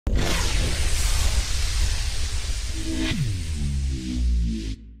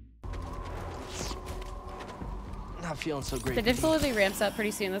feeling so great. The difficulty ramps up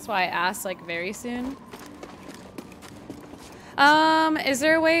pretty soon. That's why I asked like very soon. Is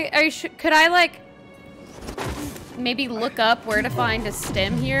there a way? Could I like maybe look up where to find a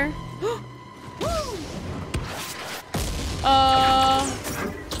stem here?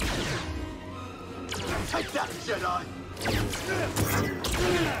 Take that, Jedi!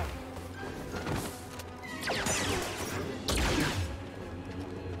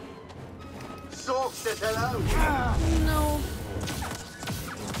 Sork says hello! No.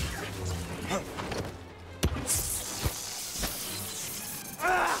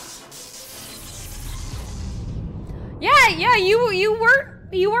 Yeah, you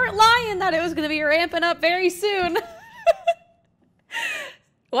weren't lying that it was gonna be ramping up very soon.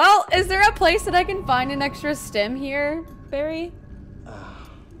 Well, is there a place that I can find an extra stem here, Barry?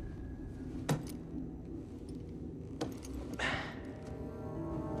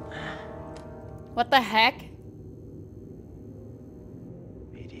 What the heck?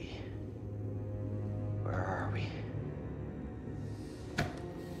 BD, where are we?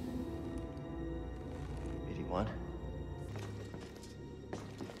 BD1?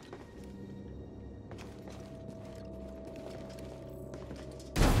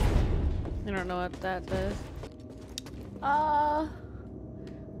 I don't know what that does.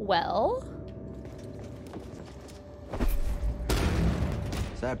 Well.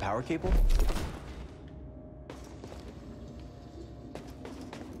 Is that a power cable?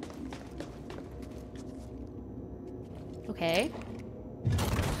 Okay.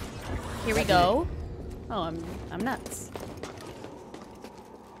 Here we go. Oh, I'm nuts.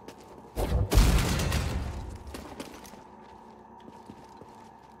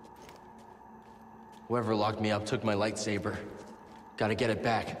 Whoever locked me up took my lightsaber. Gotta get it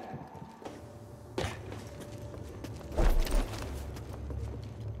back.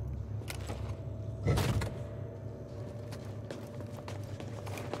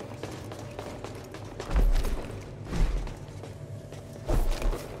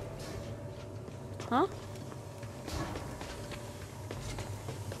 Huh?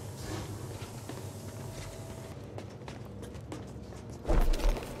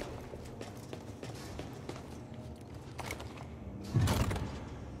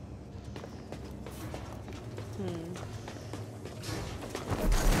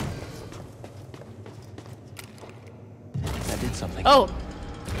 That did something. Oh.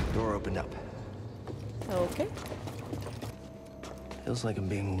 Door opened up. Okay. Feels like I'm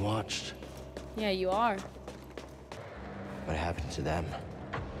being watched. Yeah, you are. What happened to them?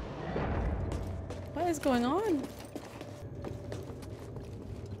 What is going on?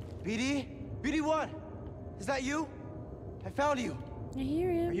 BD? BD1? Is that you? I found you. I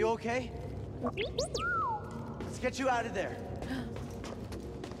hear him. Are you okay? Let's get you out of there.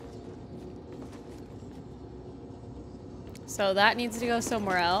 So that needs to go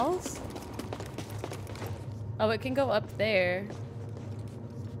somewhere else? Oh, it can go up there.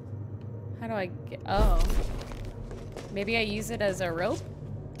 How do I get... Oh. Maybe I use it as a rope?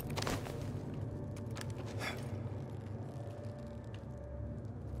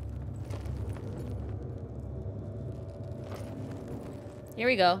 Here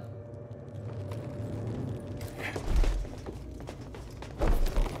we go.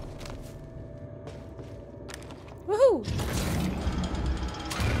 Woohoo!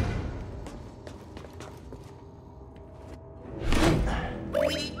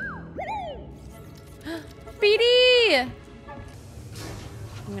 BD!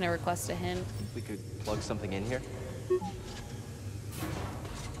 I'm gonna request a hint. We could plug something in here. You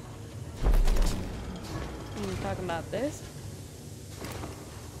talking about this?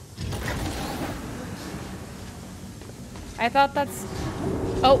 I thought that's...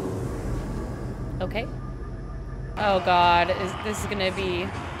 Oh! Okay. Oh god, this is gonna be...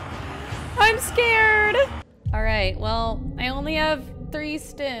 I'm scared! Alright, well, I only have 3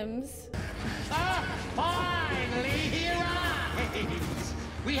 stems. Ah, finally, he arrives!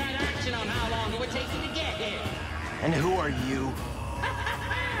 We had action on how long it would take you to get here. And who are you?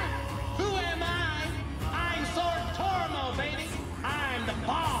 Who am I? I'm Sword Tormo, baby. I'm the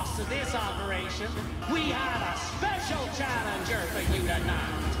boss of this operation. We have a special challenger for you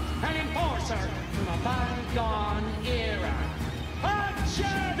tonight. An enforcer from a bygone era. A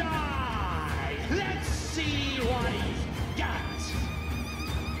Jedi! Let's see what he's got.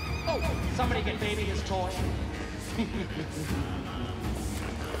 Oh, somebody get baby his toy.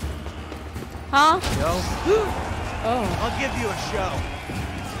 Huh? No. Oh. I'll give you a show.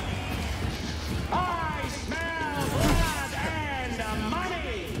 I smell blood and money!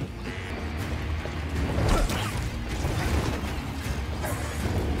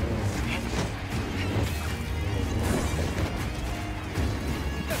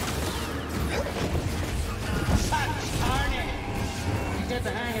 get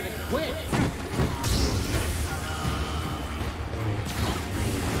the hang of it quick.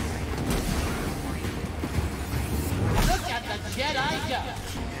 Look at the Jedi go.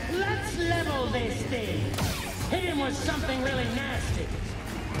 Let's level this thing. Hit him with something really nasty.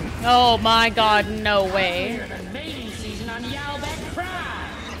 Oh my god, no way. Earlier than mating season on Yalbek Prime.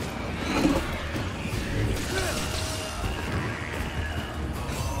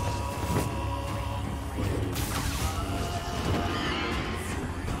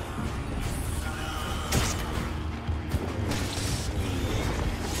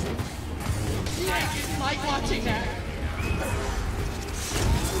 I didn't like watching that.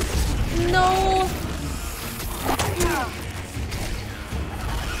 No.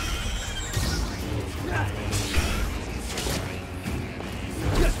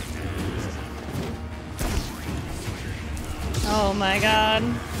 Oh my god.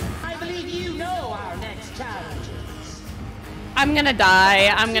 I believe you know our next challenges. I'm gonna die.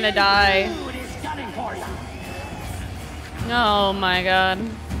 I'm gonna die. Food is gunning for you. Oh my god.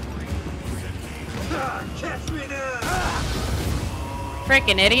 Catch me now!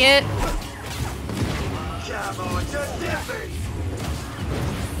 Frickin' idiot. Come on, just hit me!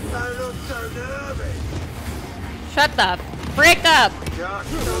 I look so nervous! Shut the frick up. Just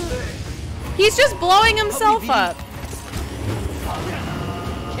something! He's just blowing himself up.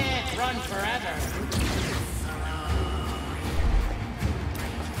 Can't run forever.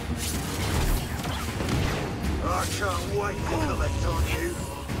 I can't wait to collect on you!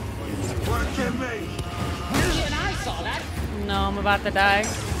 Work at me! And I saw that. No, I'm about to die.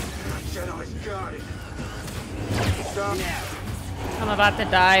 Jedi's got it! Stop! I'm about to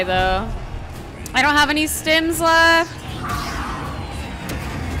die though. I don't have any stims left.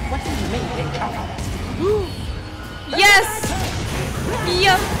 What do you mean they count on us? Yes.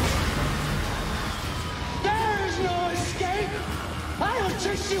 Yep. There's no escape. I will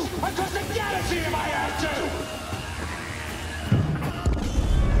chase you across the galaxy if I have to.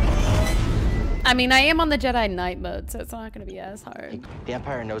 I mean, I am on the Jedi Knight mode, so it's not gonna be as hard. The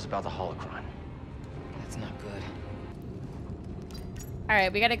Empire knows about the holocron. That's not good. All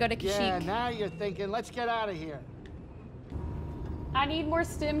right, we gotta go to Yeah, Kashyyyk. now you're thinking, let's get out of here. I need more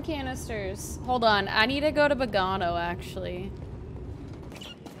stim canisters. Hold on, I need to go to Bogano actually.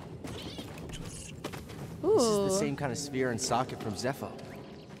 Ooh. This is the same kind of sphere and socket from Zepho.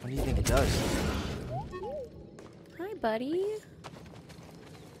 What do you think it does? Hi, buddy.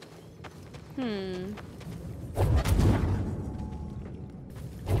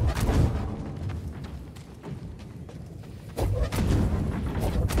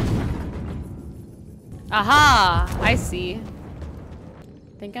 Aha! I see.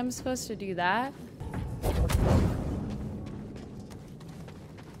 Think I'm supposed to do that?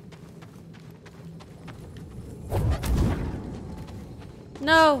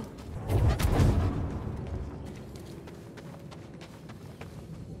 No!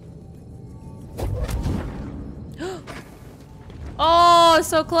 Oh,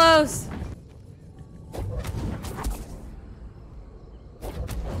 so close!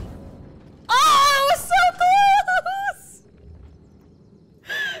 Oh, it was so close!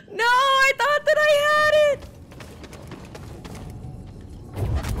 No, I thought that I had it!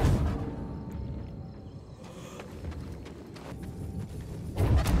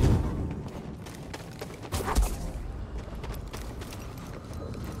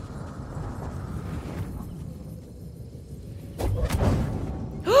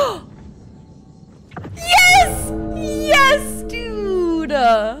 Yes! Yes, dude!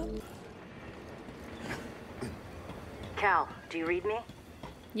 Cal, do you read me?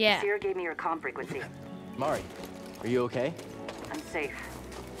 Yeah. Seer gave me your comm frequency. Mari, are you okay? I'm safe,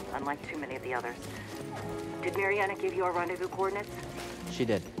 unlike too many of the others. Did Mariana give you our rendezvous coordinates? She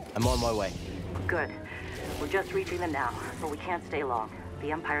did. I'm on my way. Good. We're just reaching them now, but we can't stay long.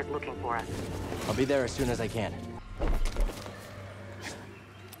 The Empire's looking for us. I'll be there as soon as I can.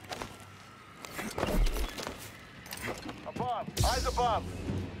 Above! Eyes above!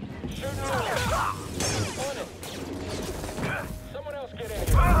 Shoot on it! Someone else get in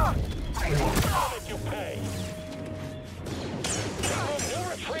here! I'll make you pay! No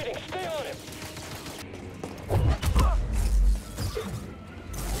retreating! Stay on him!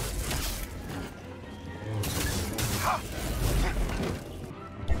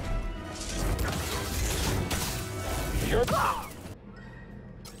 You're...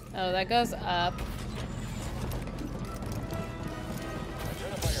 Oh, that goes up.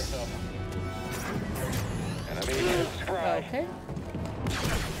 Identify yourself. Enemy spry. Okay.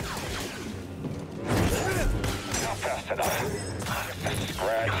 Not fast enough.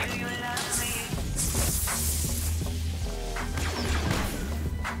 Scratch.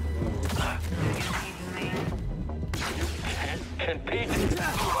 mission, Pete.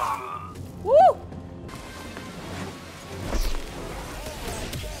 Woo!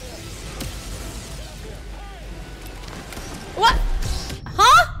 What?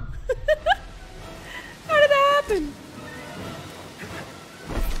 Huh? How did that happen?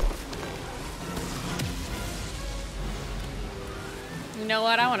 You know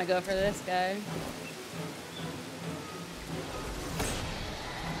what? I want to go for this guy.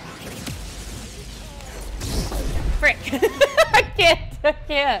 Frick. I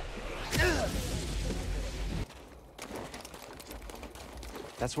can't.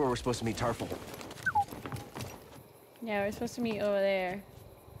 That's where we're supposed to meet Tarful. Yeah, we're supposed to meet over there.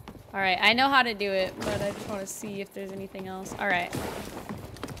 Alright, I know how to do it, but I just want to see if there's anything else. Alright.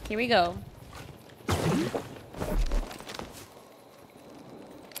 Here we go.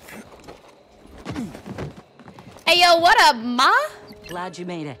 Hey, yo, what up, ma? Glad you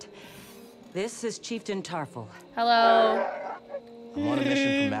made it. This is Chieftain Tarful. Hello. I'm on a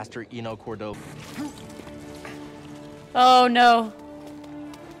mission from Master Eno Cordova. Oh, no.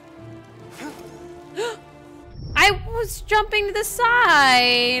 I was jumping to the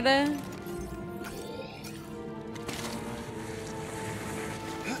side.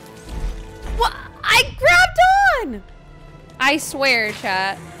 What? I grabbed on. I swear,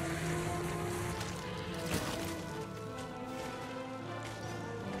 chat.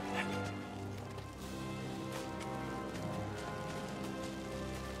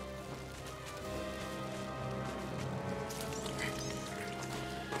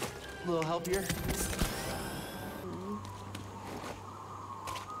 A little help here?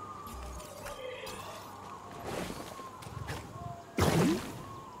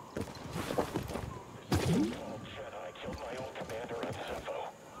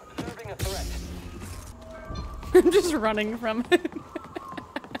 I'm just running from it.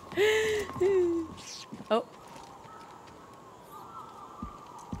 Oh.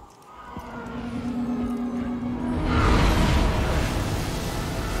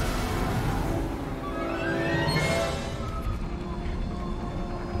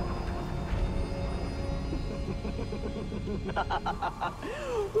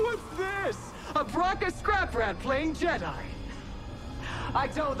 What's this? A Bronca scrap rat playing Jedi. I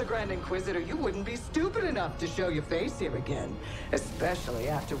told the Grand Inquisitor you wouldn't be stupid enough to show your face here again, especially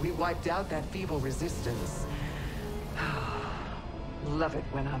after we wiped out that feeble resistance. Love it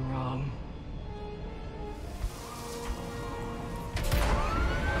when I'm wrong.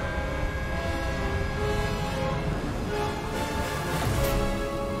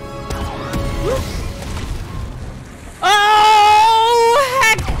 Oh,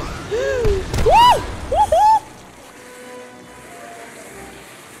 heck! Woo! Woohoo!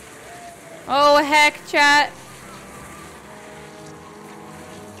 Oh, heck, chat.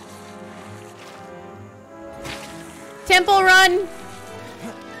 Temple run.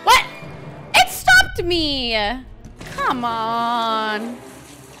 What? It stopped me. Come on.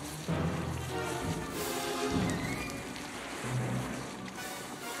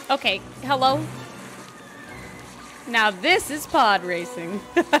 Okay, hello? Now this is pod racing.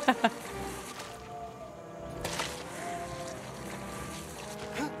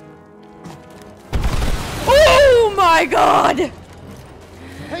 Oh my god!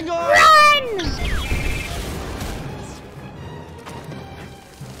 Hang on! Run!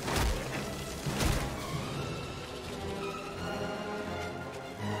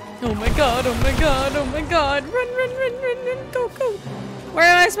 Oh my god, oh my god, oh my god. Run, run, run, run, run, go, go. Where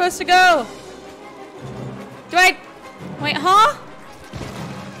am I supposed to go? Do I... Wait, huh?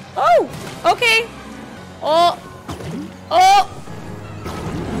 Oh, okay. Oh. Oh.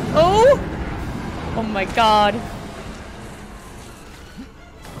 Oh. Oh my god.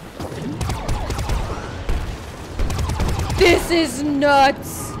 This is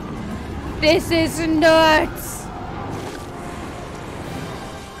nuts. This is nuts.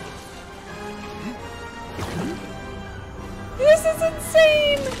 This is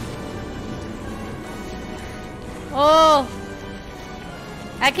insane. Oh.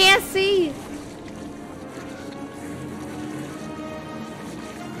 I can't see.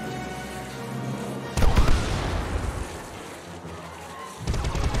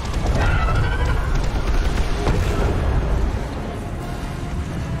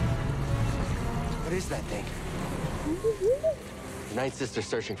 What is that thing? The Ninth Sister's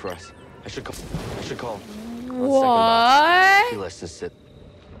searching for us. I should call. What? She lets us sit.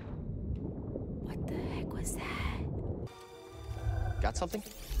 What the heck was that? Got something?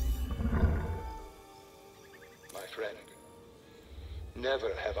 My friend,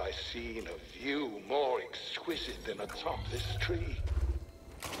 never have I seen a view more exquisite than atop this tree.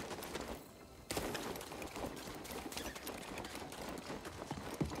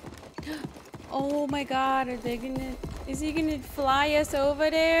 Oh my god, are they gonna... Is he gonna fly us over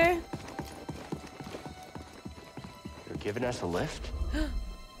there? You're giving us a lift?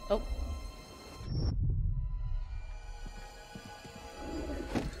 Oh.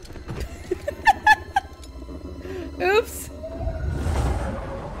 Oops.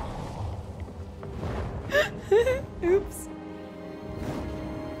 Oops.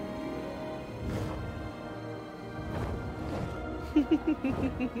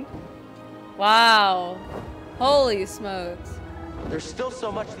 Wow. Holy smokes. There's still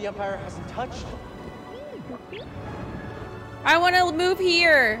so much the Empire hasn't touched. I want to move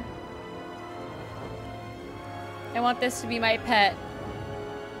here. I want this to be my pet.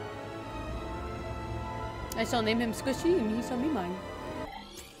 I shall name him Squishy and he shall be mine.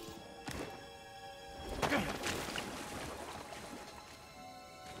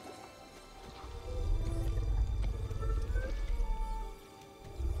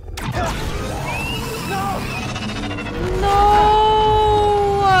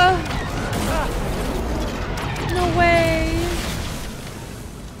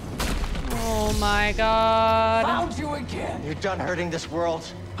 My God. Found you again. You're done hurting this world.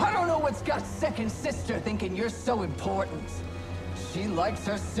 I don't know what's got second sister thinking you're so important. She likes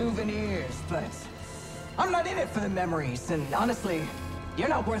her souvenirs, but I'm not in it for the memories, and honestly, you're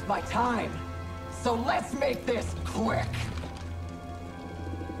not worth my time. So let's make this quick.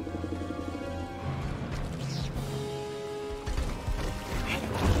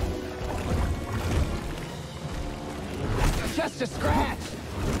 Just a scratch.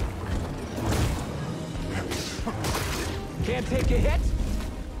 Can't take a hit?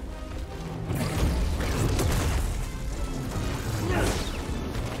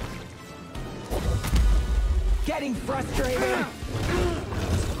 Getting frustrated.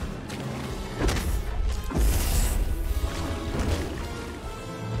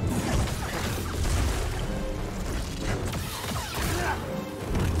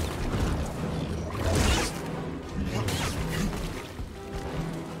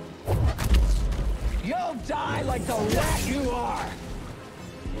 You'll die like the rat you are!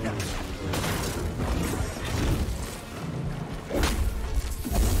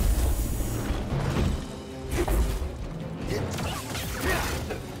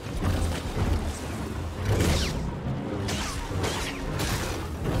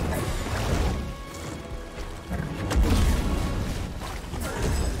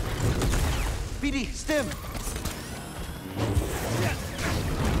 BD, stim!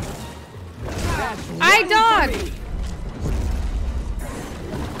 I dodged!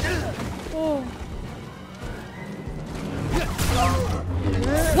 Oh.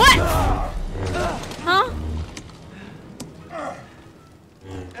 What? Huh?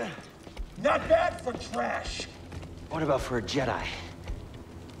 Not bad for trash. What about for a Jedi?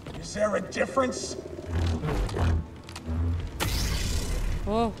 Is there a difference?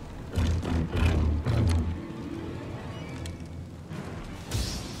 Whoa.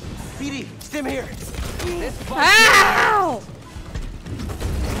 BD, stim here! Ow!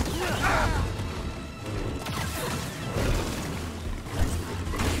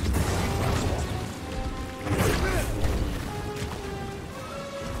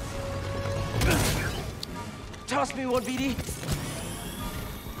 Toss me one, BD!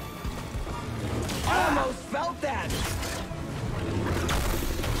 Almost felt that!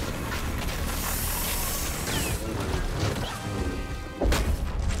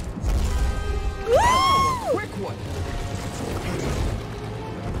 Quick one!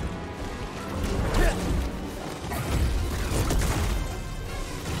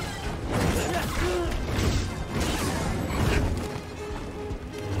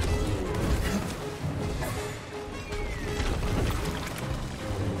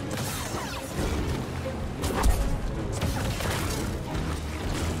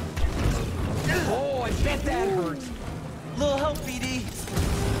 Oh, I bet that hurt. Little help, BD!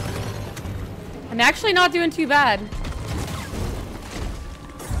 I'm actually not doing too bad.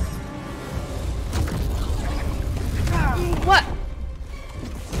 What?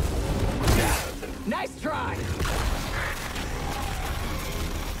 Nice try!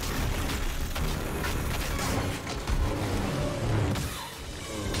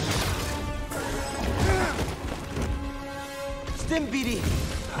 Stim, BD!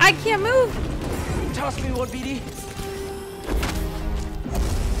 I can't move. Toss me one, BD!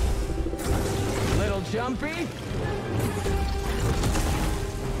 Little jumpy?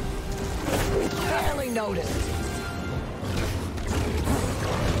 Barely noticed.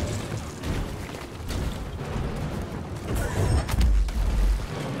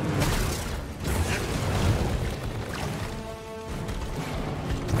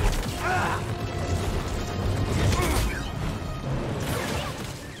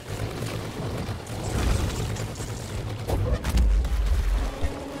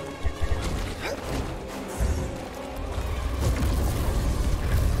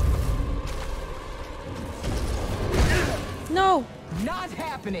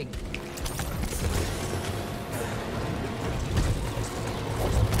 happening?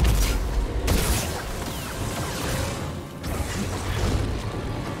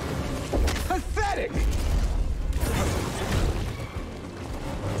 Pathetic!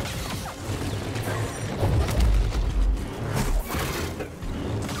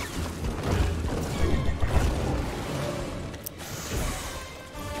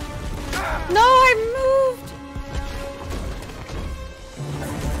 No, I moved.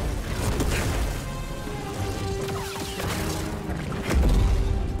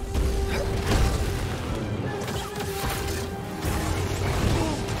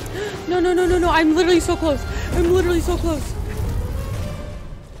 No, I'm literally so close. I'm literally so close.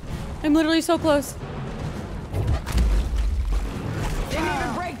 I'm literally so close. Didn't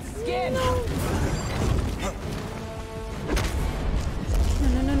even break the skin! No.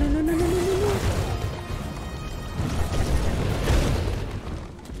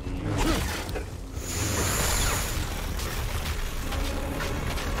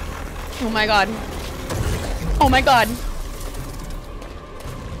 Oh my god. Oh my god.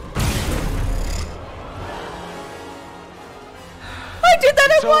 I did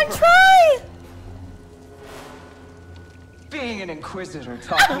that in one try! Being an Inquisitor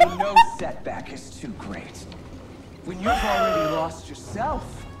taught me no setback is too great. When you've already lost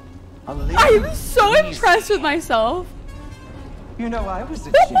yourself, I'm so impressed with myself. You know, I was a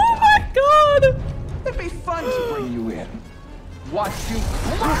Oh Jedi. my god! It'd be fun to bring you in. Watch you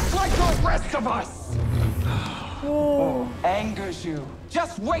crack like the rest of us! Oh, angers you.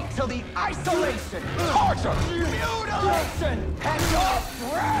 Just wait till the isolation, torture, mutilation, and your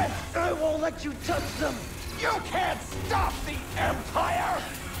breath! I won't let you touch them! You can't stop the Empire!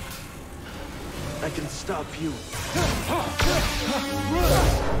 I can stop you.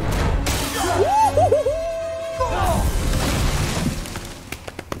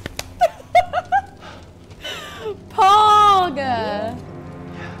 Pog!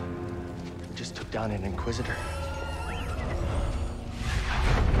 We just took down an Inquisitor.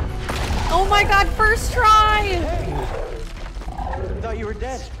 Oh my god, first try! I thought you were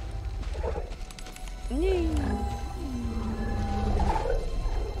dead.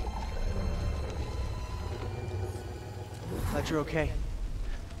 Glad you're okay.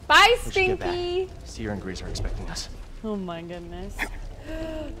 Bye, We should get back. Stinky! Seer and Grease are expecting us. Oh my goodness.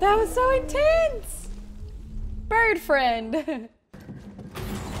 That was so intense! Bird friend!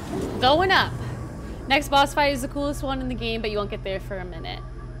 Going up. Next boss fight is the coolest one in the game, but you won't get there for a minute.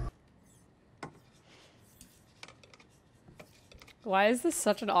 Why is this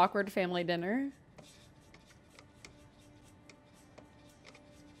such an awkward family dinner?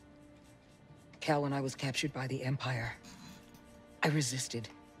 Cal, when I was captured by the Empire, I resisted.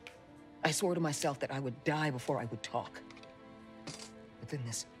 I swore to myself that I would die before I would talk. But then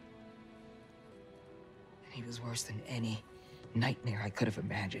this... He was worse than any nightmare I could have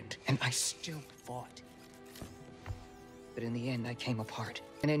imagined, and I still fought. But in the end, I came apart,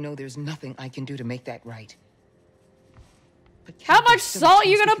 and I know there's nothing I can do to make that right. But How much salt are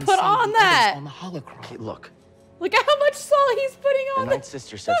you gonna put on that? On the holocron. Okay, look. Look at how much salt he's putting The on Ninth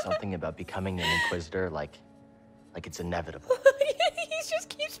Sister said something about becoming an Inquisitor like it's inevitable. He just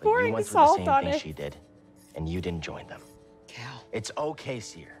keeps But you pouring went through salt the same on thing it. she did, and you didn't join them. Cal. It's okay,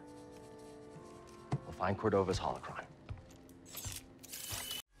 Seer. We'll find Cordova's holocron.